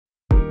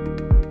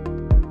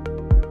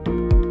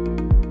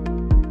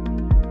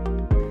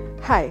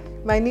Hi,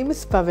 my name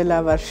is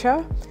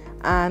Pavila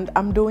and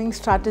I'm doing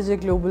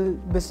Strategic Global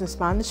Business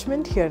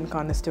Management here in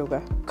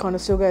Conestoga.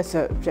 Conestoga is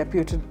a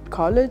reputed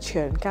college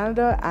here in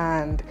Canada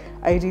and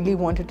I really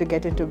wanted to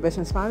get into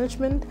business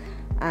management,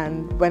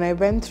 and when I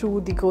went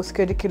through the course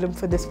curriculum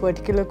for this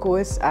particular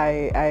course,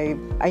 I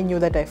knew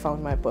that I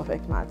found my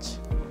perfect match.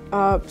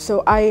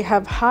 So I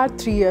have had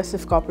 3 years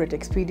of corporate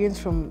experience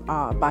from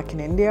back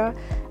in India,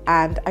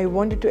 and I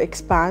wanted to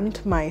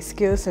expand my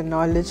skills and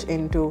knowledge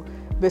into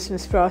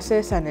business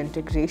process and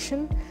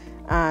integration.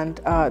 And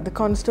the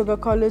Conestoga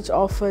College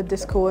offered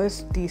this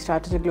course, the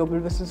Strategic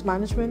Global Business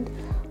Management,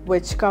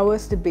 which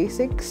covers the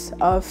basics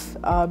of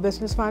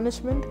business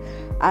management.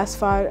 As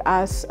far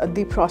as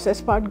the process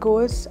part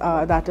goes,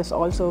 that is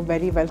also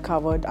very well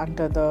covered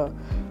under the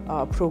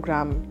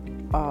program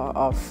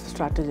of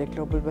Strategic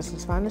Global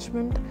Business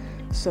Management.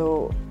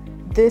 So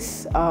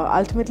this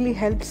ultimately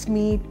helps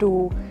me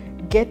to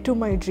get to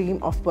my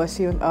dream of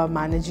pursuing a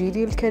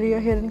managerial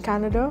career here in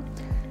Canada,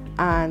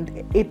 and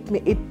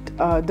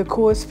the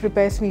course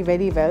prepares me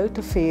very well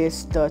to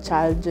face the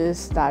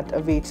challenges that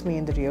awaits me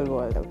in the real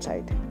world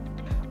outside.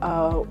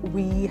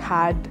 We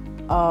had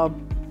a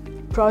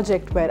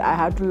project where I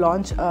had to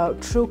launch a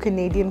true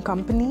Canadian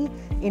company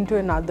into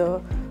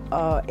another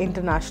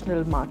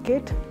international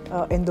market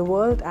in the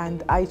world,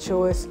 and I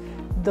chose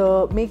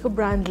the makeup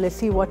brand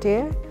Laissez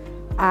Water,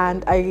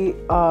 and I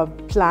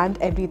planned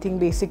everything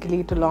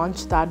basically to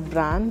launch that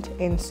brand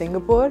in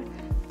Singapore.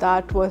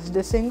 That was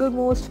the single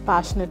most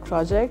passionate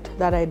project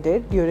that I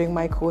did during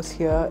my course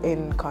here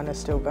in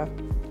Conestoga.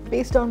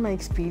 Based on my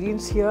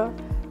experience here,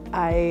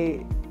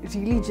 I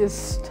really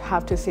just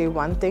have to say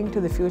one thing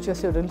to the future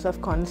students of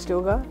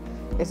Conestoga,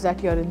 is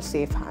that you're in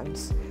safe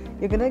hands.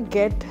 You're gonna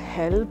get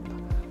help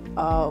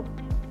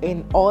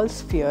in all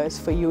spheres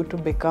for you to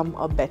become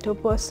a better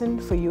person,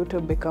 for you to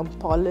become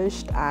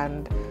polished,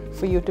 and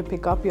for you to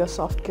pick up your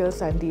soft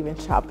skills and even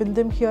sharpen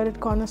them here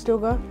at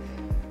Conestoga.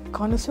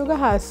 Conestoga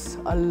has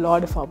a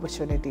lot of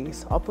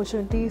opportunities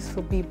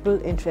for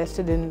people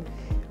interested in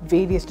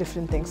various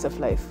different things of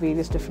life,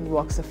 various different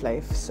walks of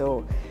life.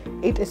 So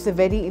it is a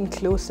very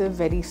inclusive,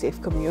 very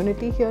safe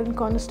community here in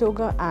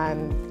Conestoga,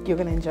 and you're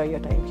going to enjoy your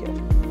time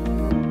here.